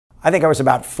I think I was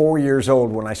about 4 years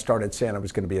old when I started saying I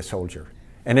was going to be a soldier.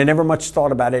 And I never much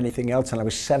thought about anything else, and I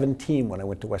was 17 when I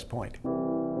went to West Point.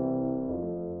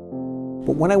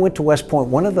 But when I went to West Point,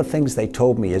 one of the things they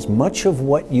told me is much of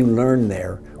what you learn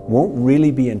there won't really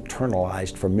be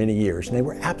internalized for many years, and they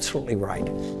were absolutely right.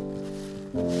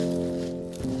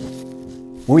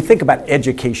 When we think about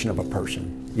education of a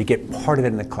person, you get part of it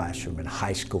in the classroom, in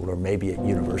high school, or maybe at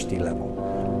university level.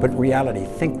 But in reality,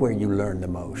 think where you learn the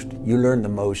most. You learn the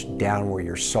most down where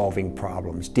you're solving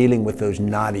problems, dealing with those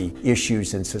knotty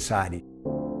issues in society.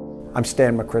 I'm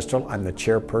Stan McChrystal. I'm the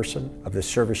chairperson of the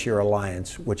Service Year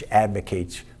Alliance, which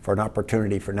advocates for an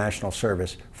opportunity for national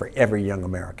service for every young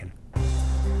American.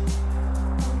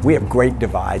 We have great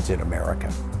divides in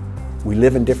America. We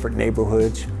live in different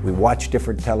neighborhoods, we watch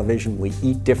different television, we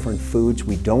eat different foods,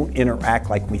 we don't interact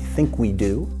like we think we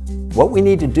do. What we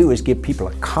need to do is give people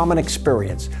a common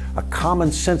experience, a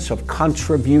common sense of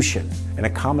contribution, and a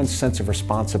common sense of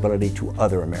responsibility to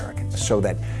other Americans, so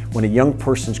that when a young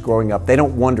person's growing up, they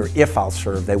don't wonder if I'll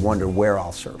serve, they wonder where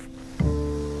I'll serve.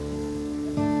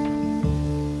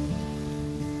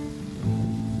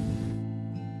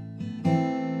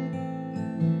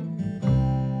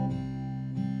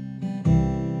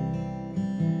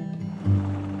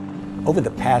 Over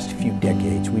the past few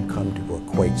decades, we've come to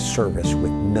equate service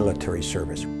with military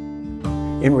service.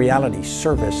 In reality,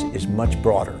 service is much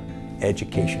broader: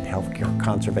 education, healthcare,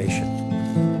 conservation.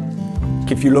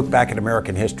 If you look back at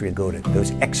American history and go to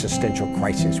those existential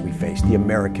crises we faced, the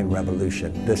American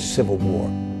Revolution, the Civil War,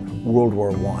 World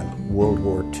War I, World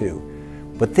War II,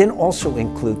 but then also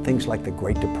include things like the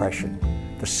Great Depression,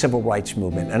 the Civil Rights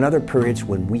Movement, and other periods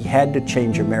when we had to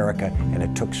change America and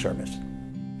it took service.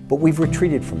 But we've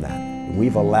retreated from that.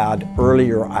 We've allowed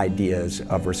earlier ideas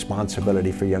of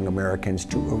responsibility for young Americans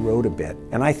to erode a bit.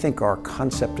 And I think our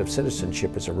concept of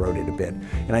citizenship has eroded a bit.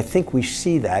 And I think we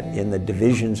see that in the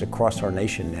divisions across our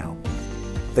nation now.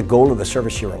 The goal of the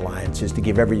Service Year Alliance is to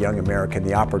give every young American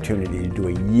the opportunity to do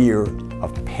a year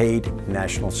of paid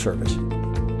national service.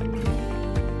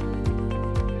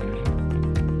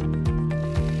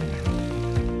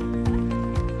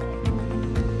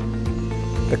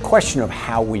 The question of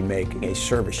how we make a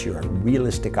service year a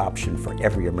realistic option for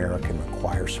every American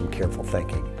requires some careful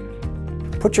thinking.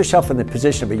 Put yourself in the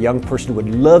position of a young person who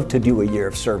would love to do a year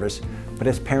of service, but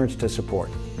has parents to support,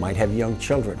 might have young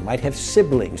children, might have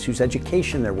siblings whose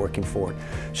education they're working for.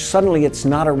 Suddenly it's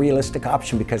not a realistic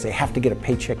option because they have to get a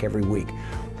paycheck every week.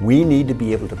 We need to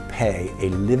be able to pay a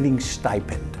living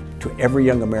stipend to every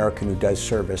young American who does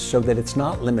service so that it's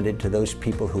not limited to those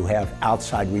people who have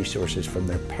outside resources from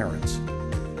their parents.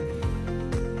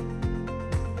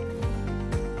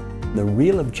 The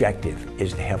real objective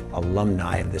is to have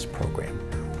alumni of this program,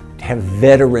 to have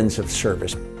veterans of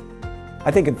service.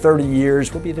 I think in 30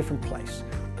 years we'll be a different place.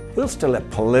 We'll still have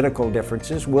political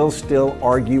differences, we'll still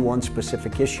argue on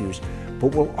specific issues,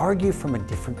 but we'll argue from a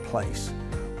different place.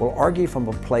 We'll argue from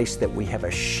a place that we have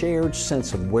a shared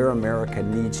sense of where America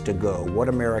needs to go, what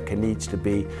America needs to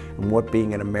be, and what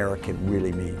being an American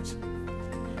really means.